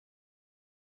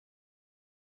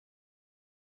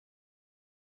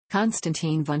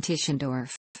Constantin von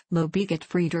Tischendorf, Lobegott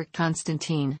Friedrich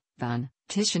Constantin, von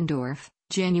Tischendorf,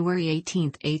 January 18,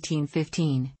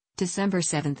 1815, December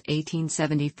 7,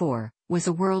 1874, was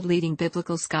a world-leading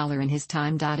biblical scholar in his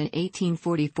time. In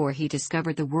 1844 he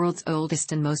discovered the world's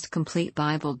oldest and most complete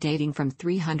Bible dating from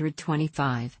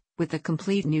 325, with the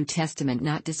complete New Testament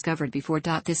not discovered before.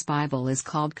 This Bible is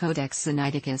called Codex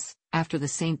Sinaiticus, after the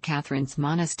St. Catherine's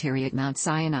Monastery at Mount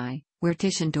Sinai, where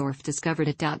Tischendorf discovered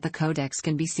it. The Codex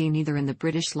can be seen either in the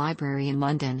British Library in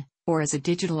London, or as a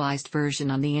digitalised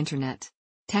version on the Internet.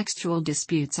 Textual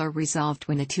disputes are resolved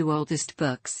when the two oldest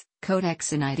books, Codex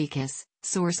Sinaiticus,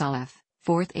 source aleph,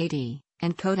 4th AD,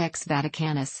 and Codex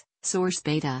Vaticanus, source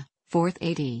beta, 4th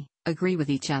AD, agree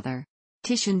with each other.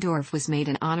 Tischendorf was made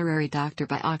an honorary doctor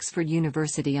by Oxford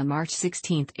University on March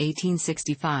 16,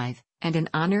 1865, and an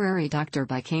honorary doctor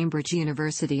by Cambridge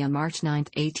University on March 9,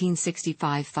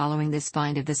 1865. Following this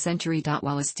find of the century.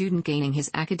 While a student gaining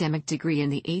his academic degree in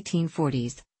the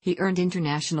 1840s, he earned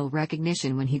international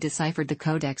recognition when he deciphered the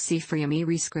Codex Ephraemi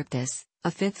Rescriptus, a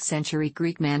 5th century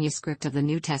Greek manuscript of the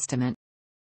New Testament.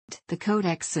 The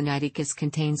Codex Sinaiticus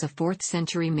contains a 4th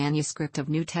century manuscript of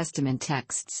New Testament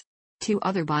texts. Two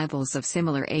other Bibles of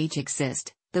similar age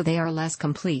exist, though they are less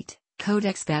complete: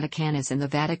 Codex Vaticanus in the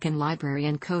Vatican Library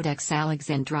and Codex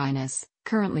Alexandrinus,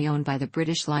 currently owned by the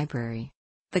British Library.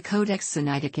 The Codex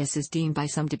Sinaiticus is deemed by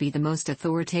some to be the most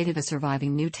authoritative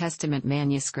surviving New Testament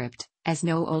manuscript, as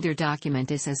no older document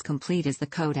is as complete as the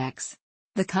Codex.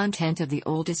 The content of the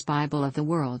oldest Bible of the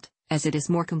world, as it is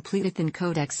more complete than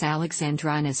Codex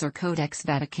Alexandrinus or Codex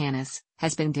Vaticanus,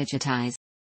 has been digitized.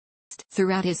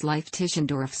 Throughout his life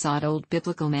Tischendorf sought old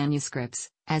biblical manuscripts,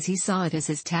 as he saw it as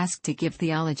his task to give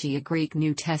theology a Greek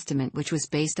New Testament which was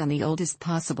based on the oldest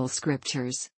possible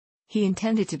scriptures. He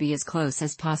intended to be as close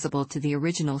as possible to the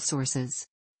original sources.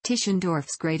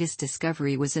 Tischendorf's greatest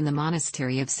discovery was in the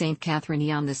Monastery of St. Catherine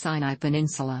on the Sinai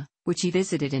Peninsula, which he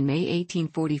visited in May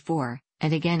 1844,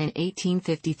 and again in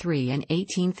 1853 and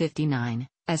 1859,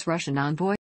 as Russian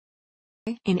envoy.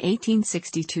 In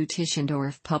 1862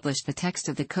 Tischendorf published the text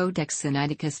of the Codex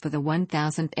Sinaiticus for the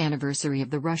 1000th anniversary of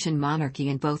the Russian monarchy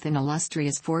in both an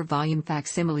illustrious 4-volume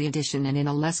facsimile edition and in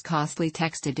a less costly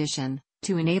text edition,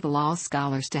 to enable all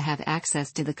scholars to have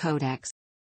access to the Codex.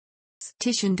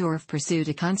 Tischendorf pursued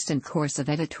a constant course of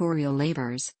editorial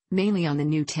labors, mainly on the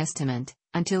New Testament,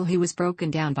 until he was broken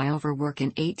down by overwork in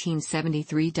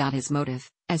 1873. His motive,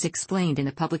 as explained in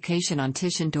a publication on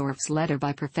Tischendorf's letter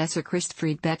by Professor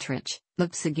Christfried Betrich,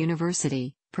 Leipzig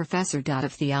University, Professor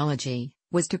of Theology,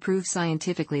 was to prove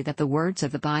scientifically that the words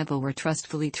of the Bible were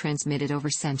trustfully transmitted over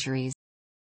centuries.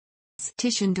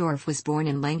 Tischendorf was born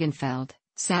in Lengenfeld,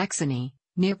 Saxony,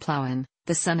 near Plauen,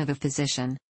 the son of a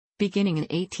physician. Beginning in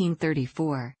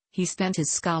 1834, he spent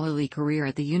his scholarly career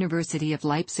at the University of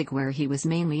Leipzig, where he was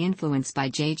mainly influenced by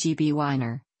J.G.B.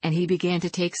 Weiner, and he began to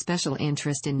take special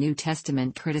interest in New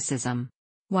Testament criticism.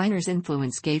 Weiner's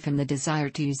influence gave him the desire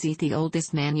to use the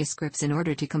oldest manuscripts in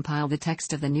order to compile the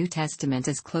text of the New Testament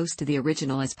as close to the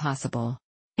original as possible.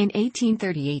 In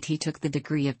 1838 he took the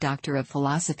degree of Doctor of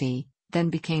Philosophy, then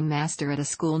became master at a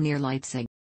school near Leipzig.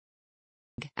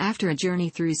 After a journey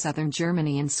through southern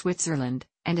Germany and Switzerland,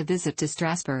 and a visit to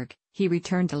Strasbourg, he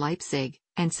returned to Leipzig,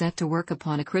 and set to work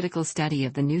upon a critical study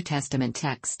of the New Testament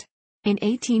text. In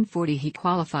 1840 he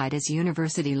qualified as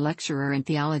university lecturer in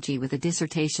theology with a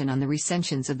dissertation on the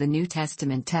recensions of the New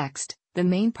Testament text, the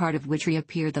main part of which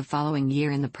reappeared the following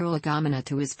year in the Prolegomena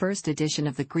to his first edition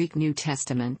of the Greek New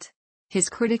Testament. His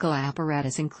critical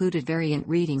apparatus included variant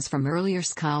readings from earlier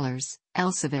scholars,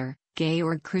 Elsevier,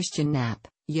 Georg Christian Knapp,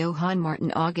 Johann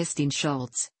Martin Augustin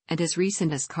Schultz, and as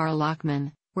recent as Karl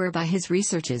Lachmann, whereby his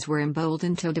researches were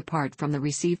emboldened to depart from the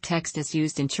received text as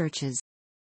used in churches.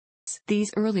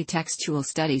 These early textual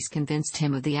studies convinced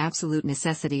him of the absolute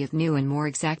necessity of new and more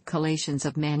exact collations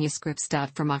of manuscripts.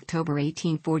 From October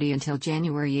 1840 until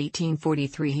January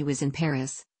 1843 he was in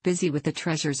Paris, busy with the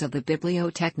treasures of the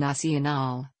Bibliothèque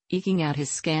Nationale, eking out his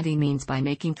scanty means by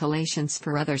making collations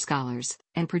for other scholars,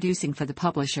 and producing for the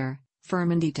publisher,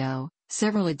 Firmandito,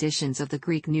 several editions of the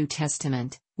Greek New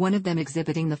Testament, one of them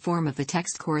exhibiting the form of the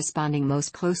text corresponding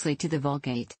most closely to the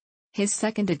Vulgate. His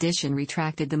second edition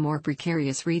retracted the more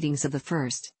precarious readings of the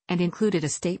first, and included a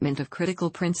statement of critical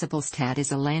principles.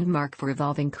 Is a landmark for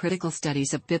evolving critical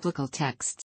studies of biblical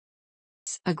texts.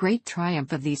 A great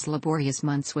triumph of these laborious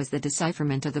months was the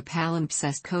decipherment of the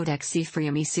palimpsest Codex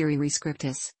Ephraemi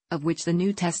Rescriptus, of which the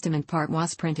New Testament part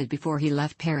was printed before he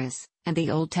left Paris, and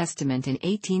the Old Testament in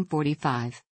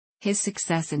 1845. His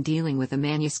success in dealing with a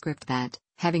manuscript that,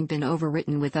 having been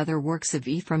overwritten with other works of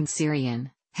Ephraim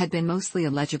Syrian, had been mostly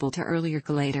illegible to earlier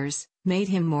collators, made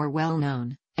him more well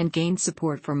known, and gained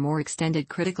support for more extended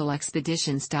critical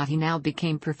expeditions. He now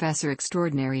became professor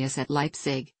extraordinarius at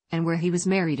Leipzig, and where he was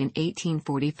married in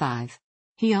 1845.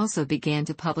 He also began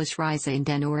to publish Reise in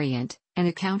den Orient, an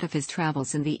account of his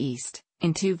travels in the East,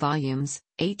 in 2 volumes,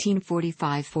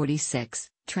 1845-46,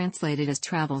 translated as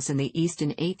Travels in the East in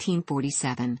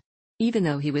 1847. Even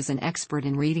though he was an expert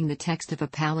in reading the text of a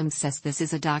palimpsest, this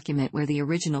is a document where the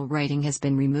original writing has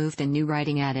been removed and new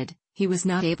writing added, he was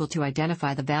not able to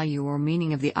identify the value or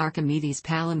meaning of the Archimedes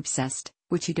palimpsest,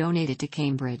 which he donated to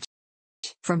Cambridge.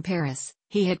 From Paris,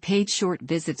 he had paid short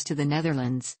visits to the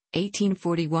Netherlands,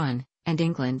 1841, and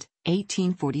England,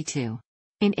 1842.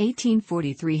 In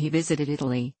 1843 he visited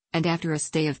Italy, and after a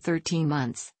stay of 13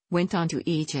 months, went on to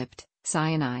Egypt,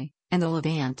 Sinai, and the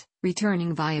Levant,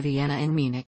 returning via Vienna and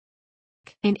Munich.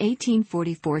 In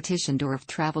 1844 Tischendorf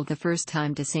traveled the first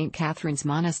time to St. Catherine's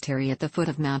Monastery at the foot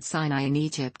of Mount Sinai in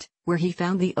Egypt, where he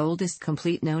found the oldest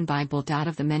complete known Bible.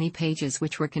 Of the many pages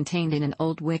which were contained in an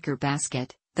old wicker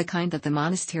basket, the kind that the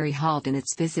monastery hauled in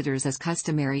its visitors as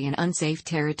customary in unsafe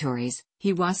territories,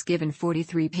 he was given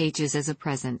 43 pages as a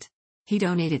present. He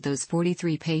donated those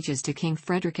 43 pages to King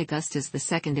Frederick Augustus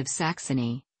II of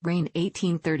Saxony, reign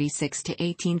 1836 to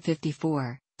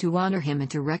 1854. To honor him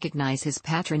and to recognize his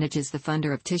patronage as the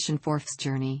funder of Tischendorf's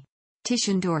journey.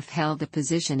 Tischendorf held the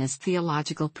position as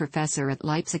theological professor at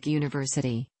Leipzig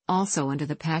University, also under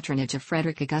the patronage of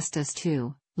Frederick Augustus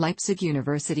II. Leipzig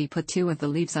University put 2 of the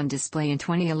leaves on display in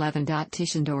 2011.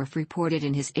 Tischendorf reported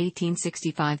in his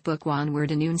 1865 book Wanneer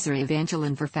unsere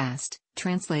Evangelien verfasst,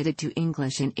 translated to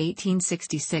English in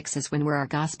 1866 as When Were Our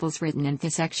Gospels Written, in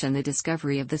his section the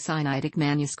discovery of the Sinaitic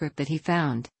manuscript that he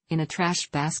found, in a trash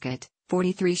basket,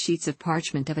 43 sheets of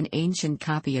parchment of an ancient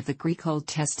copy of the Greek Old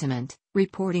Testament,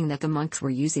 reporting that the monks were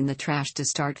using the trash to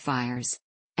start fires.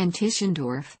 And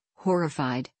Tischendorf,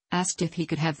 horrified, asked if he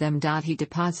could have them. He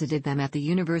deposited them at the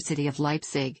University of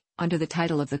Leipzig, under the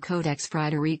title of the Codex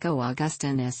Fridericus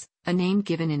Augustinus, a name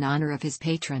given in honor of his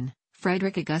patron,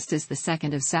 Frederick Augustus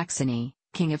II of Saxony,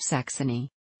 King of Saxony.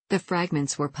 The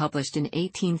fragments were published in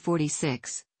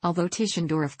 1846, although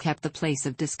Tischendorf kept the place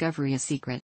of discovery a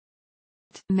secret.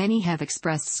 Many have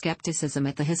expressed skepticism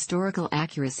at the historical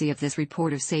accuracy of this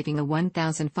report of saving a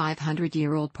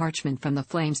 1,500-year-old parchment from the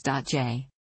flames. J.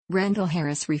 Rendell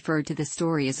Harris referred to the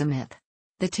story as a myth.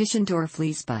 The Tischendorf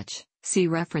Lesebuch, see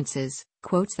references,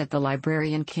 quotes that the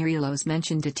librarian Kyrillos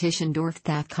mentioned to Tischendorf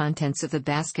that contents of the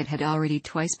basket had already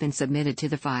twice been submitted to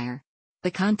the fire.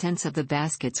 The contents of the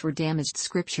baskets were damaged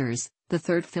scriptures, the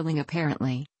third filling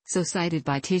apparently, so cited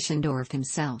by Tischendorf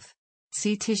himself.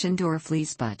 See Tischendorf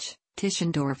Lesebuch.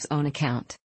 Tischendorf's own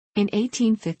account. In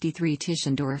 1853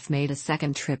 Tischendorf made a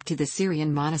second trip to the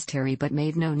Syrian monastery but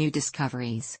made no new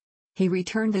discoveries. He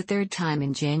returned the third time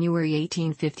in January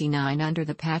 1859 under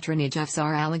the patronage of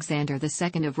Tsar Alexander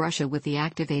II of Russia with the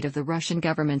active aid of the Russian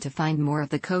government to find more of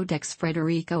the Codex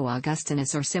Fridericus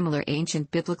Augustinus or similar ancient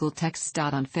biblical texts.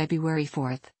 On February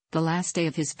 4, the last day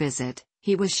of his visit,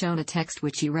 he was shown a text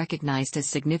which he recognized as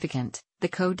significant, the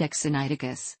Codex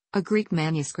Sinaiticus, a Greek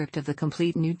manuscript of the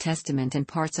complete New Testament and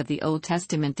parts of the Old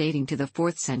Testament dating to the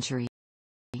 4th century.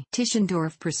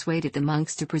 Tischendorf persuaded the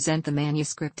monks to present the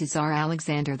manuscript to Tsar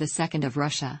Alexander II of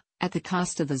Russia. At the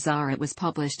cost of the Tsar it was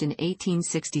published in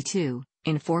 1862,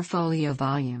 in 4 folio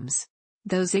volumes.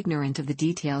 Those ignorant of the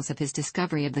details of his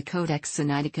discovery of the Codex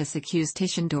Sinaiticus accused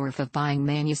Tischendorf of buying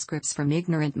manuscripts from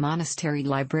ignorant monastery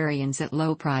librarians at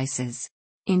low prices.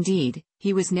 Indeed,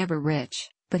 he was never rich,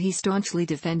 but he staunchly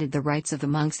defended the rights of the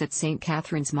monks at St.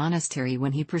 Catherine's Monastery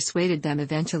when he persuaded them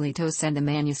eventually to send the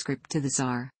manuscript to the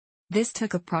Tsar. This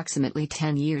took approximately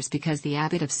 10 years because the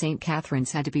abbot of St.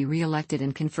 Catherine's had to be re-elected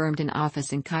and confirmed in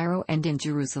office in Cairo and in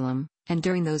Jerusalem, and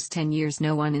during those 10 years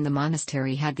no one in the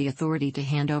monastery had the authority to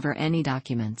hand over any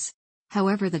documents.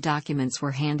 However, the documents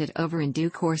were handed over in due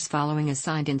course following a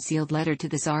signed and sealed letter to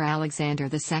the Tsar Alexander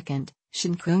II,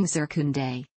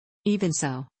 Schenkungsurkunde. Even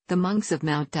so, the monks of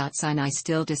Mount Sinai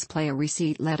still display a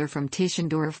receipt letter from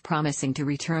Tischendorf promising to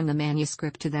return the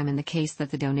manuscript to them in the case that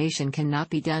the donation cannot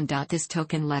be done. This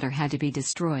token letter had to be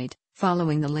destroyed,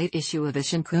 following the late issue of a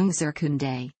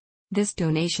Schenkungsurkunde. This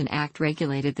donation act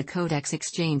regulated the codex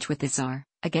exchange with the Tsar,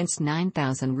 against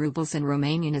 9,000 rubles in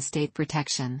Romanian estate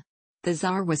protection. The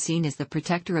Tsar was seen as the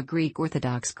protector of Greek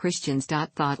Orthodox Christians.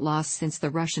 Thought lost since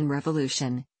the Russian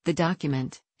Revolution, the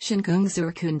document,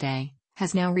 Schenkungsurkunde,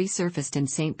 has now resurfaced in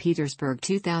St. Petersburg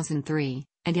 2003,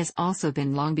 and has also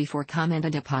been long before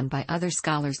commented upon by other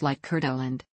scholars like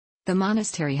Kurdoland. The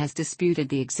monastery has disputed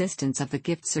the existence of the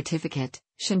gift certificate,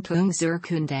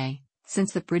 Schenkungsurkunde,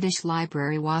 since the British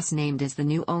Library was named as the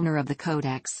new owner of the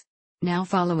codex. Now,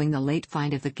 following the late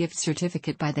find of the gift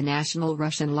certificate by the National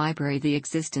Russian Library, the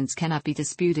existence cannot be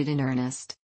disputed in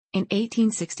earnest. In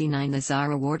 1869 the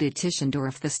Tsar awarded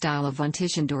Tischendorf the style of von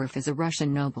Tischendorf as a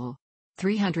Russian noble.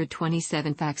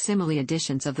 327 facsimile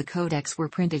editions of the Codex were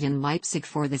printed in Leipzig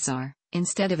for the Tsar.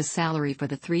 Instead of a salary for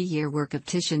the 3-year work of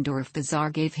Tischendorf, the Tsar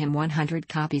gave him 100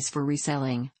 copies for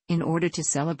reselling, in order to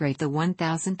celebrate the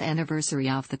 1000th anniversary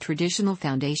of the traditional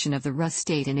foundation of the Rus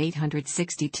state in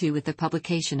 862 with the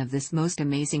publication of this most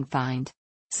amazing find.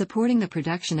 Supporting the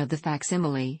production of the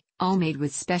facsimile, all made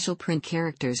with special print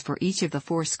characters for each of the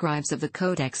 4 scribes of the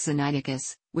Codex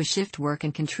Sinaiticus, was shift work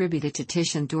and contributed to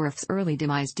Tischendorf's early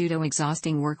demise due to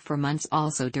exhausting work for months,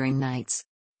 also during nights.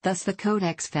 Thus the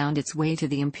Codex found its way to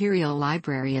the Imperial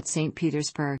Library at St.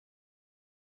 Petersburg.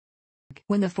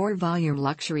 When the 4-volume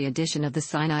luxury edition of the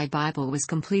Sinai Bible was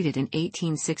completed in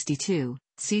 1862,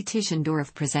 C.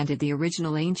 Tischendorf presented the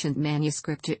original ancient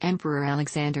manuscript to Emperor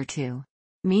Alexander II.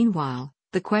 Meanwhile,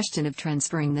 the question of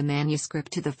transferring the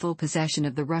manuscript to the full possession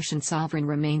of the Russian sovereign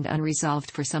remained unresolved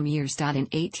for some years. In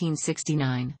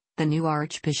 1869, the new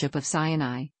Archbishop of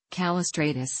Sinai,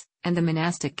 Callistratus, and the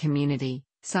monastic community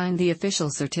signed the official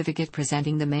certificate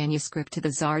presenting the manuscript to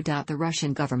the Tsar. The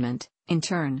Russian government, in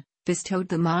turn, bestowed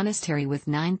the monastery with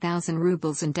 9,000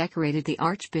 rubles and decorated the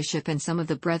archbishop and some of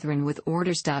the brethren with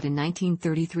orders. In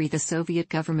 1933 the Soviet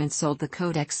government sold the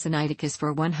Codex Sinaiticus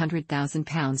for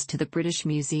 £100,000 to the British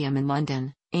Museum in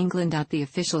London, England. The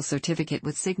official certificate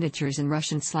with signatures in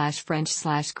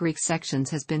Russian/French/Greek sections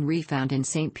has been refound in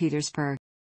St. Petersburg.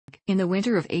 In the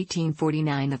winter of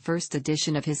 1849 the first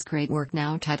edition of his great work,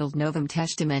 now titled Novum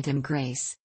Testamentum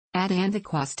Grace ad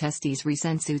antiquas testes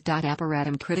recensut.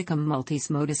 Apparatum criticum multis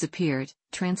modus appeared,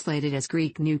 translated as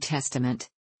Greek New Testament.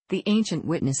 The Ancient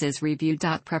Witnesses Review.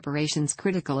 Preparations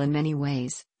critical in many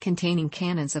ways, containing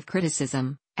canons of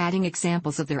criticism, adding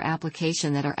examples of their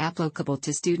application that are applicable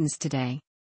to students today.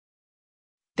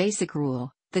 Basic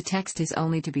rule: the text is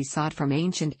only to be sought from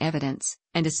ancient evidence,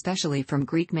 and especially from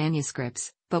Greek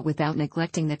manuscripts, but without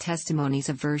neglecting the testimonies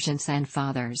of virgins and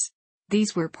fathers.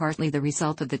 These were partly the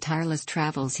result of the tireless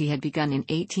travels he had begun in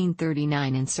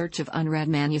 1839 in search of unread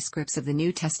manuscripts of the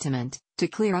New Testament. To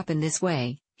clear up in this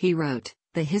way, he wrote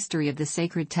the history of the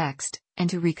sacred text, and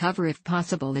to recover if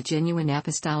possible the genuine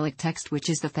apostolic text which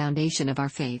is the foundation of our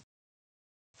faith.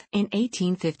 In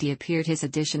 1850 appeared his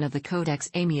edition of the Codex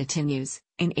Ephraemi,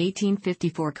 in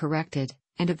 1854 corrected,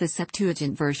 and of the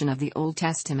Septuagint version of the Old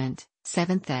Testament,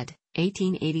 7th ed.,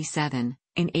 1887,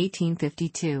 in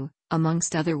 1852,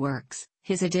 amongst other works,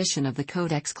 his edition of the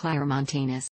Codex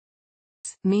Claromontanus.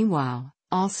 Meanwhile,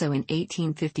 also in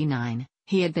 1859,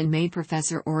 he had been made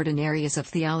Professor Ordinarius of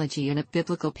Theology and of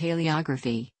Biblical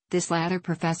Paleography, this latter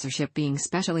professorship being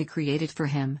specially created for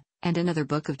him, and another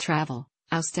book of travel,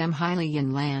 Aus dem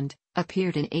Heiligen Land,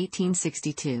 appeared in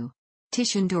 1862.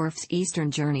 Tischendorf's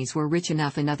eastern journeys were rich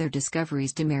enough in other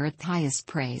discoveries to merit highest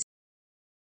praise.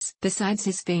 Besides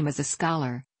his fame as a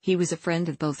scholar, he was a friend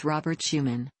of both Robert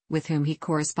Schumann, with whom he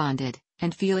corresponded,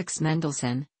 and Felix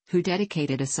Mendelssohn, who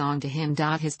dedicated a song to him.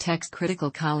 His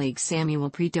text-critical colleague Samuel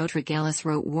Priedotrigellus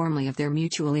wrote warmly of their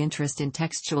mutual interest in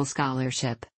textual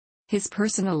scholarship. His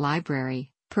personal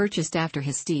library, purchased after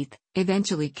his death,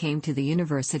 eventually came to the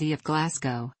University of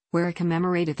Glasgow, where a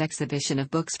commemorative exhibition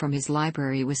of books from his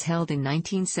library was held in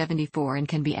 1974 and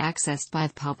can be accessed by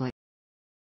the public.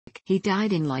 He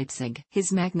died in Leipzig.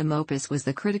 His magnum opus was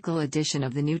the critical edition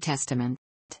of the New Testament.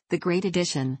 The Great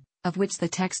Edition, of which the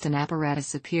text and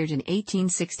apparatus appeared in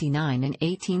 1869 and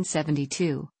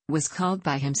 1872, was called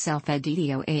by himself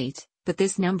Editio 8, but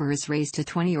this number is raised to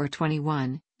 20 or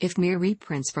 21, if mere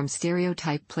reprints from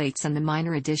stereotype plates and the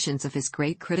minor editions of his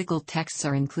great critical texts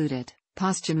are included.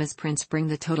 Posthumous prints bring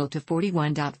the total to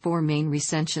 41. 4 main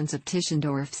recensions of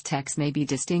Tischendorf's texts may be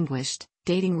distinguished,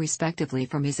 dating respectively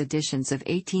from his editions of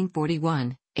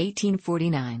 1841,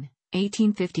 1849,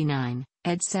 1859,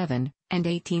 ed. 7, and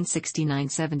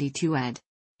 1869-72 ed.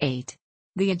 8.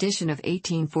 The edition of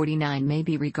 1849 may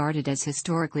be regarded as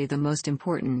historically the most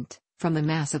important, from the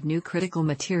mass of new critical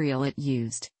material it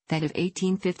used. That of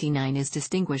 1859 is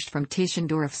distinguished from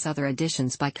Tischendorf's other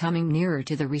editions by coming nearer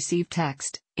to the received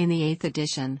text. In the 8th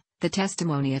edition, the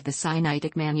testimony of the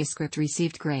Sinaitic manuscript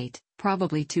received great,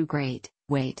 probably too great,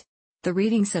 weight. The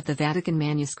readings of the Vatican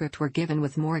manuscript were given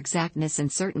with more exactness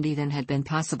and certainty than had been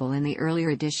possible in the earlier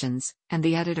editions, and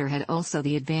the editor had also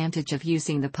the advantage of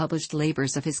using the published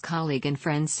labors of his colleague and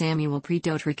friend Samuel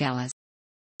Priedotrigellus.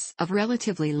 Of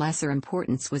relatively lesser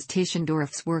importance was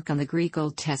Tischendorf's work on the Greek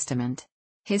Old Testament.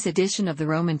 His edition of the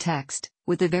Roman text,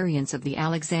 with the variants of the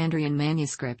Alexandrian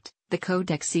manuscript, the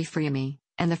Codex Ephraemi,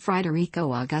 and the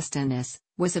Friderico Augustinus,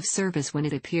 was of service when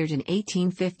it appeared in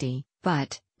 1850,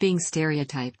 but, being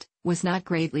stereotyped, was not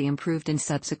greatly improved in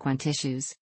subsequent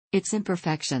issues. Its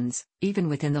imperfections, even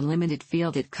within the limited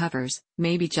field it covers,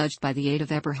 may be judged by the aid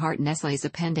of Eberhard Nessle's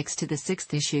appendix to the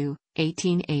 6th issue,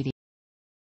 1880.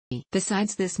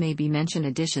 Besides this may be mentioned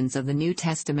editions of the New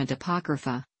Testament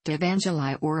Apocrypha, De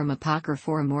Evangelii Aurum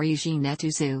Apocryphorum Origine et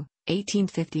Usu,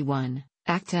 1851,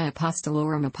 Acta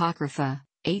Apostolorum Apocrypha,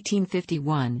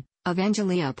 1851,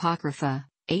 Evangelia Apocrypha,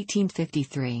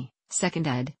 1853, 2nd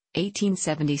ed.,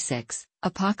 1876,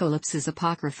 Apocalypses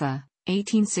Apocrypha,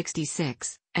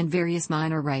 1866, and various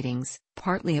minor writings,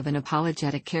 partly of an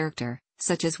apologetic character,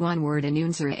 such as One Word in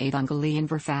Unsere Evangelien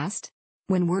verfasst?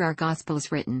 When Were Our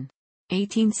Gospels Written?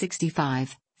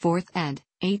 1865, 4th ed.,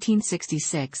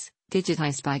 1866,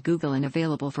 digitized by Google and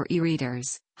available for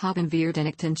e-readers, Haben wir den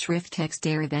echten Schrifttext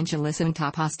der Evangelisation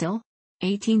Apostel?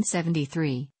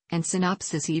 1873, and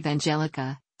Synopsis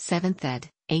Evangelica, 7th ed.,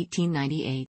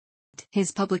 1898.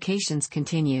 His publications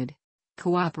continued.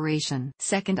 Cooperation.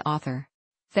 2nd author.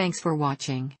 Thanks for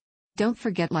watching. Don't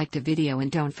forget like the video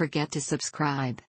and don't forget to subscribe.